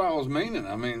 that's what I was meaning.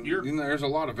 I mean, there's a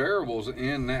lot of variables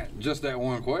in that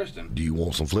one question. Do you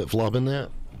want some flip flop in that?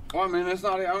 Well, I mean, it's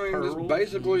not. I mean, it's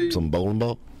basically Some bowling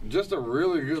ball? just a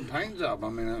really good paint job. I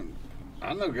mean,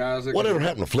 I know guys that Whatever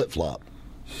happened to flip flop?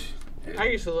 I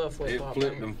used to love flip It flop.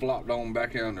 flipped and flopped on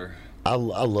back under. I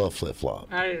love flip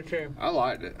flop. I do too. I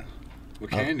liked it. Well,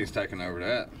 Candy's taking over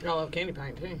that. I love candy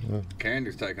paint too.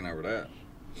 Candy's taking over that.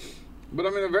 But I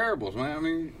mean, the variables, man. I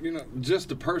mean, just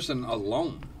the person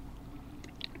alone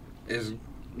is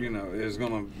going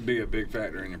to be a big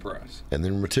factor in your price. And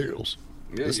then materials.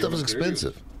 Yeah, this stuff is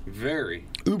expensive. Very.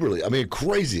 Uberly. I mean,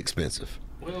 crazy expensive.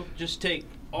 Well, just take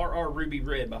RR Ruby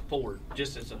Red by Ford,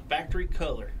 just as a factory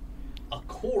color. A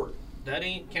quart. That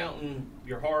ain't counting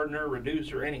your hardener,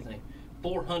 reducer, anything.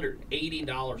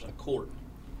 $480 a quart.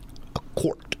 A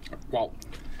quart. Well,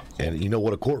 And you know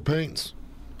what a quart paints?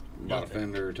 about a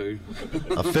fender or two.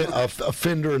 A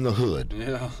fender in the hood.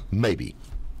 Yeah. Maybe.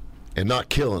 And not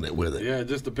killing it with it. Yeah, it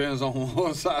just depends on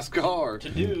what size car. To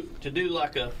do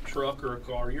like a truck or a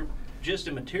car, you're just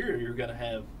in material, you're going to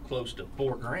have close to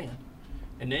 $4,000,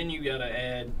 and then you got to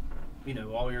add,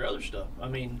 all your other stuff. I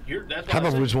mean, that's How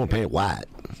about we just want to paint it white?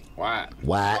 White.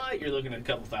 White. You're looking at a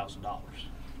couple $1,000s.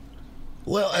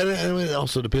 Well, and it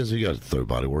also depends if you got to throw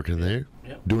body work in there.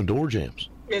 Yep. Doing door jams.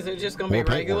 Is it just going to More be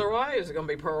paint regular work. white? Is it going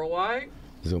to be pearl white?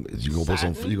 You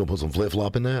gonna put some flip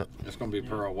flop in that? It's going to be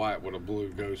pearl white with a blue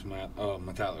ghost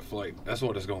metallic flake. That's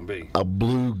what it's going to be. A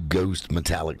blue ghost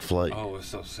metallic flake. Oh, it's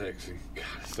so sexy. God,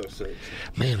 it's so sexy.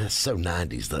 Man, that's so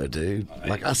 90s though, dude.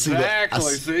 Like I see that.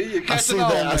 Exactly. See, you I catch see it on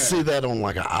that. there. I see that on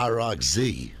like an IROC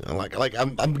Z. Like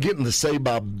I'm getting the Saved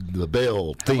by the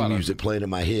Bell theme about music playing in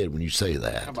my head when you say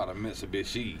that. How about a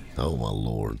Mitsubishi? Oh my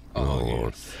lord. Oh,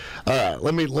 Lord. yes. All right,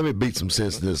 let me beat some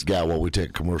sense to this guy while we take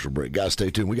a commercial break. Guys, stay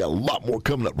tuned. We got a lot more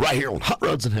coming up right here on Hot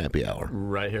Rods and Happy Hour.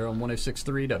 Right here on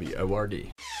 106.3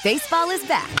 WORD. Baseball is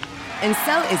back, and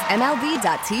so is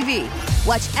MLB.tv.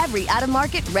 Watch every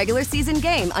out-of-market regular season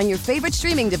game on your favorite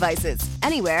streaming devices,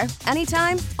 anywhere,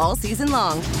 anytime, all season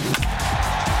long.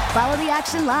 Follow the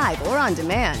action live or on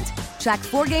demand. Track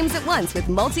 4 games at once with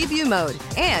multi-view mode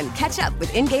and catch up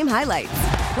with in-game highlights.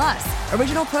 Plus,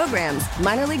 original programs,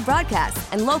 minor league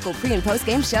broadcasts, and local pre- and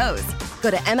post-game shows. Go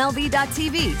to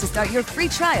MLB.tv to start your free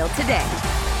trial today.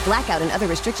 Blackout and other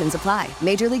restrictions apply.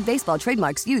 Major League Baseball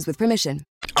trademarks used with permission.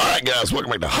 All right, guys,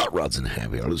 welcome back to Hot Rods and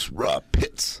Happy Hour. This is Rob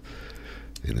Pitts.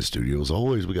 In the studio, as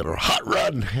always, we got our Hot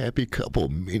Rod and Happy couple,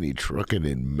 Mini Trucking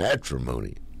and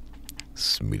Matrimony.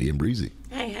 Smitty and Breezy.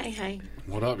 Hey.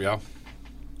 What up, y'all?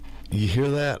 You hear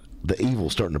that? The evil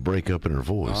starting to break up in her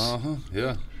voice.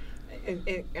 Yeah.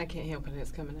 I can't help it.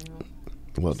 It's coming out.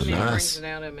 Well, the She brings nice. it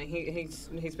out of me.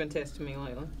 He's been testing me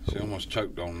lately. She almost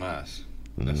choked on nice.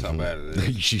 That's how bad it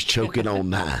is. She's choking on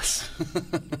nice.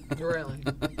 Really?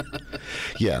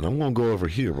 Yeah, and I'm going to go over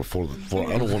here before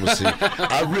I don't want to see.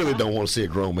 I really don't want to see a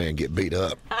grown man get beat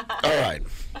up. All right.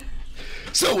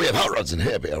 So we have Hot Rods and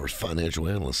Happy Hours financial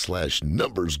analyst /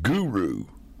 numbers guru,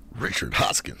 Richard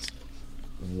Hoskins.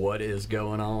 What is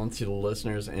going on to the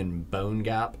listeners in Bone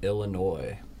Gap,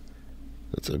 Illinois?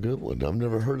 That's a good one. I've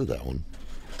never heard of that one.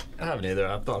 I haven't either.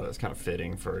 I thought it was kind of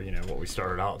fitting for what we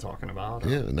started out talking about.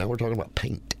 Yeah, now we're talking about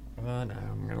paint. Well, no,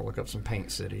 I'm gonna look up some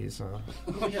paint cities.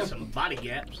 We have some body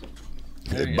gaps.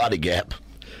 And Body Gap.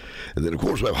 And then, of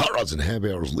course, we have Hot Rods and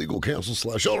Happy Hours legal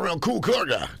counsel / all-around cool car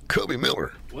guy, Kobe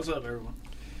Miller. What's up, everyone?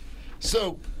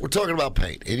 So we're talking about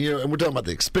paint, and we're talking about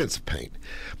the expensive paint.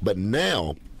 But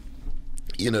now,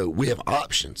 we have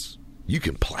options. You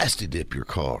can plasti dip your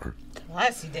car.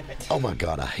 Plasti dip it. Oh my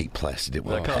God, I hate plasti dip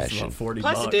with a That costs passion. about 40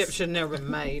 Plasti bucks. dip should never been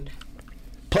made.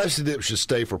 Plasti dip should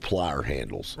stay for plier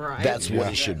handles. Right. That's what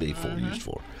it should be used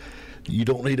for. You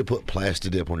don't need to put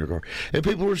plasti dip on your car, and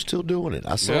people are still doing it.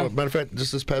 I saw, matter of fact,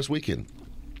 just this past weekend.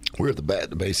 We were at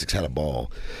the Basics, had a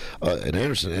ball at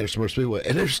Anderson Motor Speedway,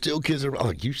 and there's still kids that are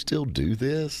like, you still do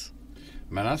this?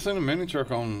 Man, I seen a mini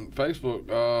truck on Facebook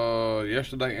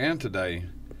yesterday and today,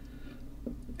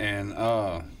 and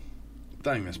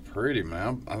thing is pretty,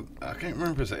 man. I can't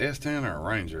remember if it's an S10 or a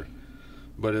Ranger,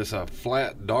 but it's a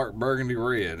flat dark burgundy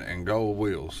red and gold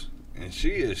wheels, and she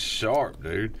is sharp,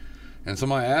 dude. And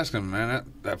somebody asked him, man,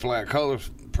 that flat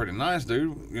color's pretty nice,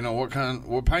 dude.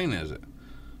 What paint is it?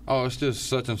 Oh, it's just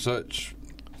such and such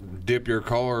dip your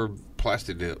car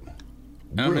plasti dip.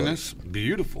 And, I mean, it's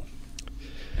beautiful.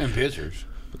 In pictures.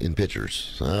 In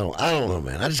pictures. I don't know,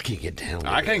 man. I just can't get down with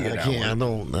I it. can't get down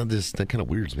with it. That kind of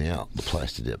weirds me out, the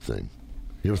plasti dip thing.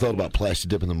 You ever thought about plasti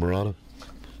dipping the Murata?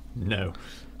 No.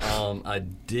 I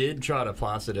did try to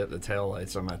plasti dip the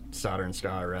taillights on my Saturn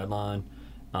Sky Redline,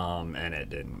 and it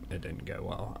didn't go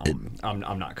well.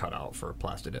 I'm not cut out for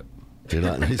plasti dip. You're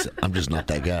not. I'm just not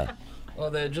that guy. Well,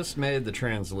 they just made the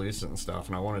translucent stuff,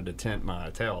 and I wanted to tint my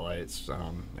taillights,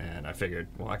 and I figured,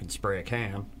 well, I could spray a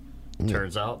can.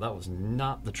 Turns out that was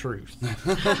not the truth.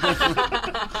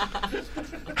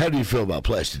 How do you feel about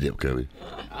plasti dip, Kobe?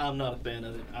 I'm not a fan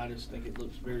of it. I just think it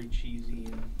looks very cheesy,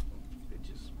 and it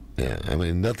just Yeah, I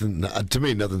mean, nothing. To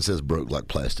me, nothing says broke like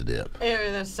Plasti Dip.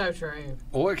 Yeah, that's so true.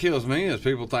 Well, what kills me is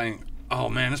people think, oh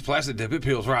man, this Plasti Dip, it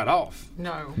peels right off.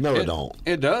 No. No, it don't.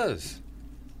 It does.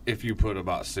 If you put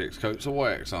about 6 coats of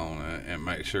wax on it and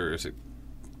make sure it's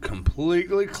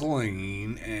completely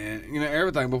clean and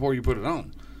everything before you put it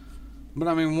on. But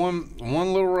I mean, one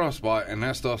little rough spot and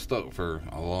that stuff stuck for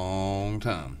a long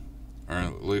time, or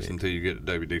at least until you get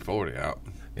the WD-40 out.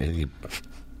 And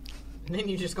then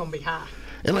you're just gonna be high.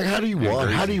 And like, how do you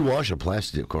wash a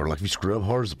Plasti Dip car? Like, if you scrub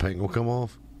hard, is the paint gonna come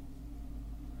off?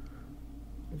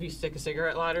 If you stick a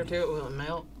cigarette lighter to it, will it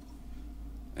melt?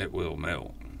 It will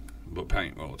melt, but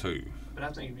paint will too. But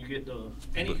I think if you get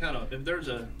if there's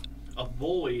a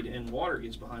void and water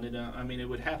gets behind it, I mean, it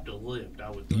would have to lift. I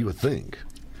would think. You would think.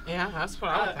 Yeah, that's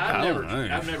what I would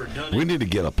think. I've never done it. We need to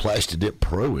get a Plasti Dip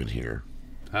Pro in here.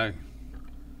 Hey.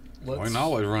 We can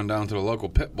always run down to the local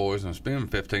Pit Boys and spend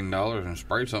 $15 and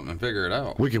spray something and figure it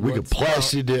out. We could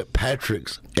Plasti Dip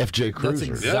Patrick's FJ Cruiser.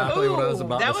 That's exactly what I was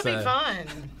about to say. That would be fun.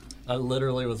 I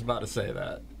literally was about to say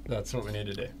that. That's what we need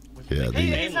to do. Yeah,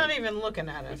 he's not even looking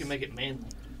at us. We can make it manly.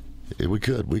 Yeah, we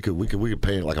could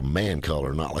paint it like a man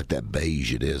color, not like that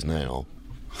beige it is now.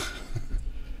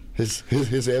 His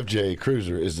FJ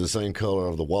Cruiser is the same color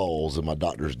of the walls in my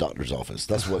doctor's office.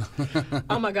 That's what.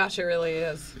 Oh my gosh, it really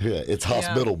is. Yeah, it's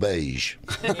hospital beige.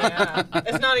 Yeah,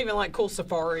 it's not even like Cool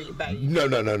Safari beige. No.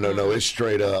 It's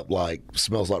straight up like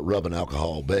smells like rubbing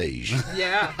alcohol beige.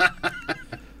 Yeah.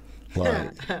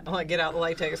 Like, like get out the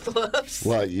latex gloves.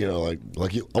 Like I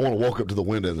want to walk up to the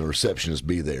window and the receptionist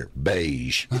be there.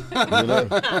 Beige. Like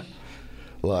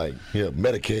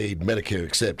Medicaid, Medicare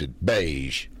accepted.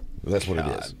 Beige. That's what it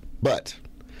is. But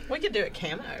we could do it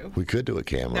camo. We could do it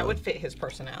camo. That would fit his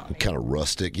personality. Kind of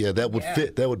rustic. Yeah, that would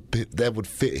fit. That would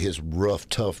fit his rough,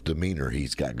 tough demeanor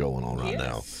he's got going on right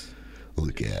now.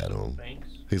 Look at him. Thanks.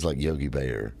 He's like Yogi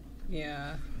Bear.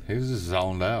 Yeah. He's just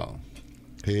zoned out.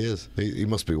 He is. He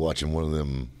must be watching one of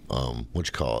them. What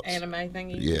you call it? Anime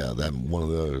thingy. Yeah, that one of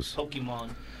those.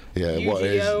 Pokemon. Yeah.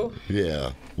 Yu-Gi-Oh.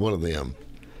 Yeah, one of them.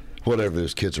 Whatever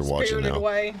those kids are watching now.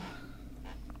 Away.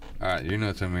 All right, you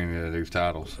know too many of these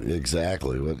titles.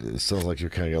 Exactly. It sounds like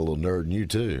you're kind of got a little nerd in you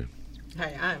too.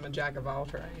 Hey, I am a jack of all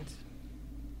trades.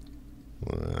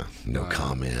 No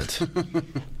comment.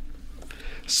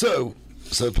 So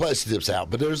Plasti Dip's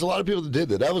out, but there's a lot of people that did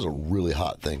that. That was a really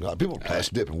hot thing. People were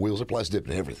Plasti Dipping wheels, they're Plasti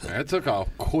Dipping everything. It took off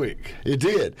quick. It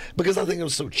did, because I think it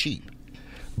was so cheap.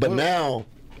 But now,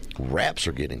 wraps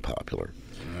are getting popular.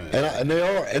 And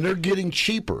they're getting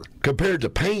cheaper. Compared to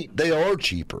paint, they are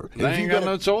cheaper. They ain't got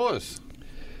no choice.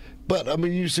 But, I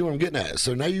mean, you see what I'm getting at.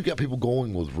 So now you've got people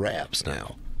going with wraps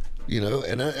now.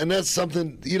 And that's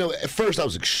something, at first I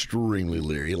was extremely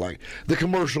leery. Like, the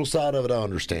commercial side of it, I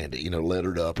understand it,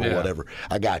 lettered up or whatever.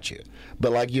 I got you.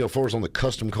 But, like, as far as on the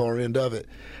custom car end of it,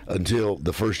 until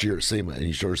the first year at SEMA, and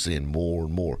you started seeing more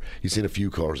and more. You've seen a few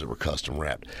cars that were custom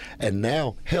wrapped. And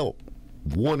now, hell,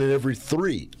 1 in every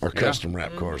 3 are custom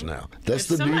wrap cars now. That's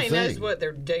the new thing. If somebody knows what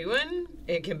they're doing,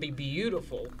 it can be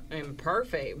beautiful and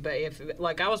perfect.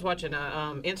 But I was watching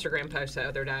a Instagram post the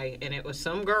other day, and it was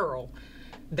some girl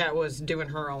that was doing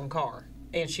her own car,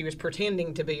 and she was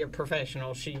pretending to be a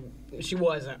professional. She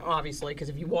wasn't, obviously, because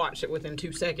if you watched it within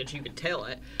 2 seconds, you could tell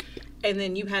it. And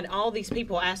then you had all these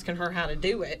people asking her how to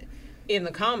do it in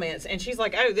the comments, and she's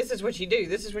like, "Oh, this is what you do.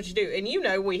 This is what you do."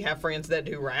 And we have friends that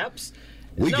do wraps.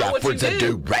 We got friends that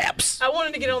do wraps. I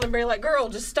wanted to get on them and be like, "Girl,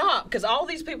 just stop," because all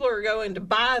these people are going to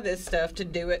buy this stuff to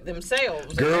do it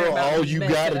themselves. Girl, all you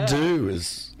got to do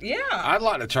is... Yeah. I'd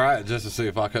like to try it just to see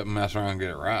if I couldn't mess around and get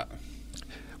it right.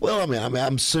 Well, I mean,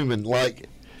 I'm assuming, like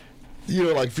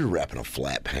if you're wrapping a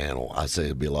flat panel, I'd say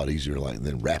it'd be a lot easier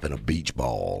than wrapping a beach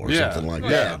ball or something like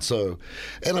that. So,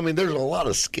 and I mean, there's a lot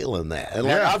of skill in that.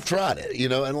 And I've tried it,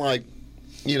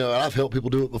 and I've helped people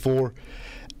do it before.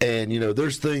 And,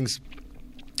 there's things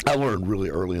I learned really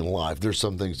early in life. There's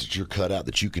some things that you're cut out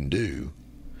that you can do.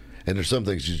 And there's some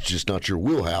things that's just not your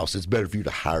wheelhouse. It's better for you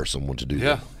to hire someone to do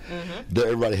that. Mm-hmm.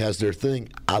 Everybody has their thing.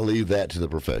 I leave that to the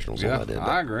professionals. Yeah,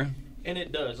 I agree. And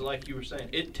it does, like you were saying.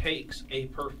 It takes a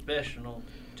professional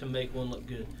to make one look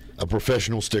good. A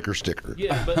professional sticker.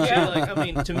 Yeah,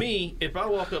 but to me, if I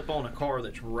walk up on a car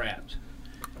that's wrapped,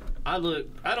 I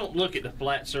don't look at the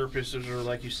flat surfaces or,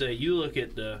 like you say, you look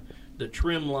at the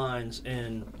trim lines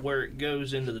and where it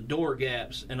goes into the door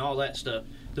gaps and all that stuff.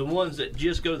 The ones that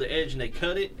just go to the edge and they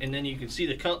cut it, and then you can see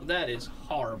the cut. That is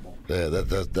horrible. Yeah,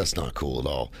 that's not cool at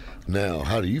all. Now,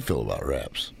 how do you feel about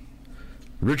wraps?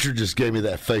 Richard just gave me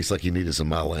that face like he needed some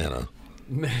Mylanta.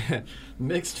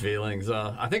 Mixed feelings.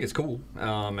 I think it's cool,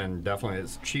 and definitely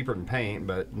it's cheaper than paint,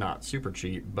 but not super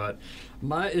cheap. But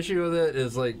my issue with it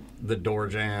is like the door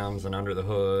jams and under the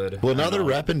hood. Well, now they're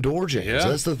wrapping door jams. Yeah.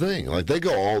 That's the thing. Like, they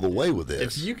go all the way with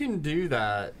this. If you can do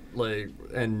that, like,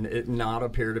 and it not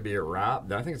appear to be a wrap,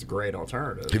 then I think it's a great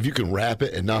alternative. If you can wrap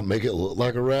it and not make it look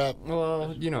like a wrap.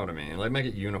 Well, you know what I mean. Like, make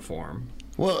it uniform.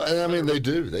 Well, and I mean, they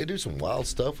do. They do some wild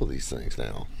stuff with these things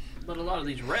now. But a lot of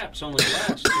these wraps only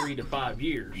last 3 to 5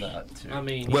 years. That too. I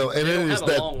mean, Well, and they it don't is have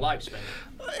a that- long lifespan.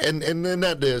 And then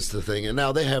that is the thing. And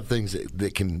now they have things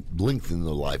that can lengthen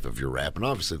the life of your wrap. And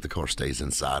obviously, if the car stays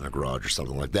inside in a garage or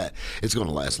something like that, it's going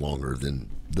to last longer than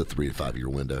the 3 to 5 year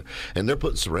window. And they're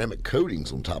putting ceramic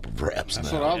coatings on top of wraps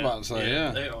That's now. what I was about to say.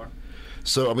 Yeah. They are.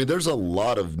 So, I mean, there's a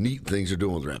lot of neat things they're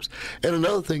doing with wraps. And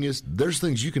another thing is, there's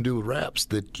things you can do with wraps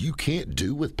that you can't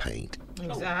do with paint.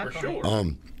 Exactly. For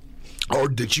sure. Or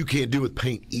that you can't do with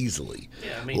paint easily.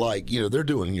 Yeah, I mean- like, they're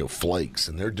doing, flakes,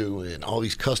 and they're doing all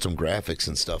these custom graphics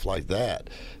and stuff like that.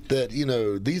 That,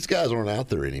 these guys aren't out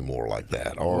there anymore like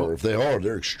that. Or if they are,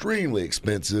 they're extremely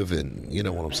expensive, and you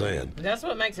know what I'm saying. That's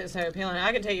what makes it so appealing.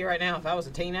 I can tell you right now, if I was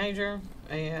a teenager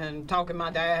and talking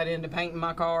my dad into painting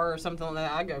my car or something like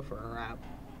that, I'd go for a wrap.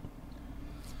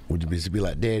 Would you be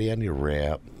like, Daddy, I need a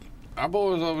wrap? Our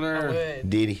boys over I there. would.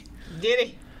 Did he? Did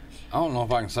he? I don't know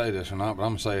if I can say this or not, but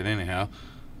I'm going to say it anyhow.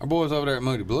 Our boys over there at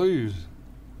Moody Blues,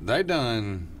 they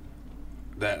done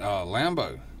that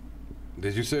Lambo.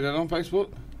 Did you see that on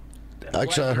Facebook? That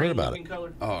Actually, I black heard green about looking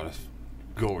color. Oh, that's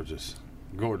gorgeous.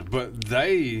 Gorgeous. But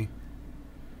them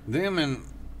and,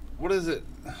 what is it?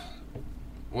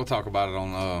 We'll talk about it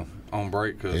on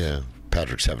break. Cause Yeah.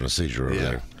 Patrick's having a seizure over Yeah.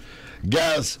 there.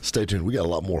 Guys, stay tuned. We got a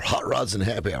lot more Hot Rods and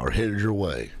Happy Hour headed your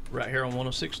way. Right here on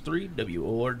 106.3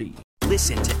 WORD.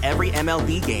 Listen to every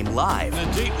MLB game live. In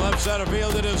deep left center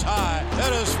field, it is high,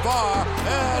 it is far,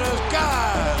 it is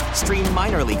gone. Stream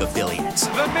minor league affiliates.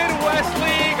 The Midwest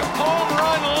League home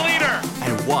run leader.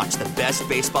 And watch the best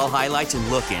baseball highlights and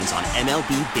look-ins on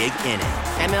MLB Big Inning.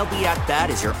 MLB At Bat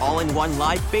is your all-in-one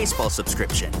live baseball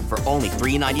subscription for only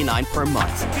 $3.99 per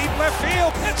month. Deep left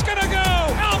field, it's gonna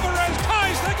go. Alvarez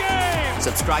ties the game.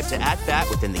 Subscribe to At Bat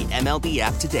within the MLB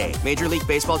app today. Major League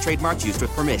Baseball trademarks used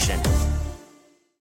with permission.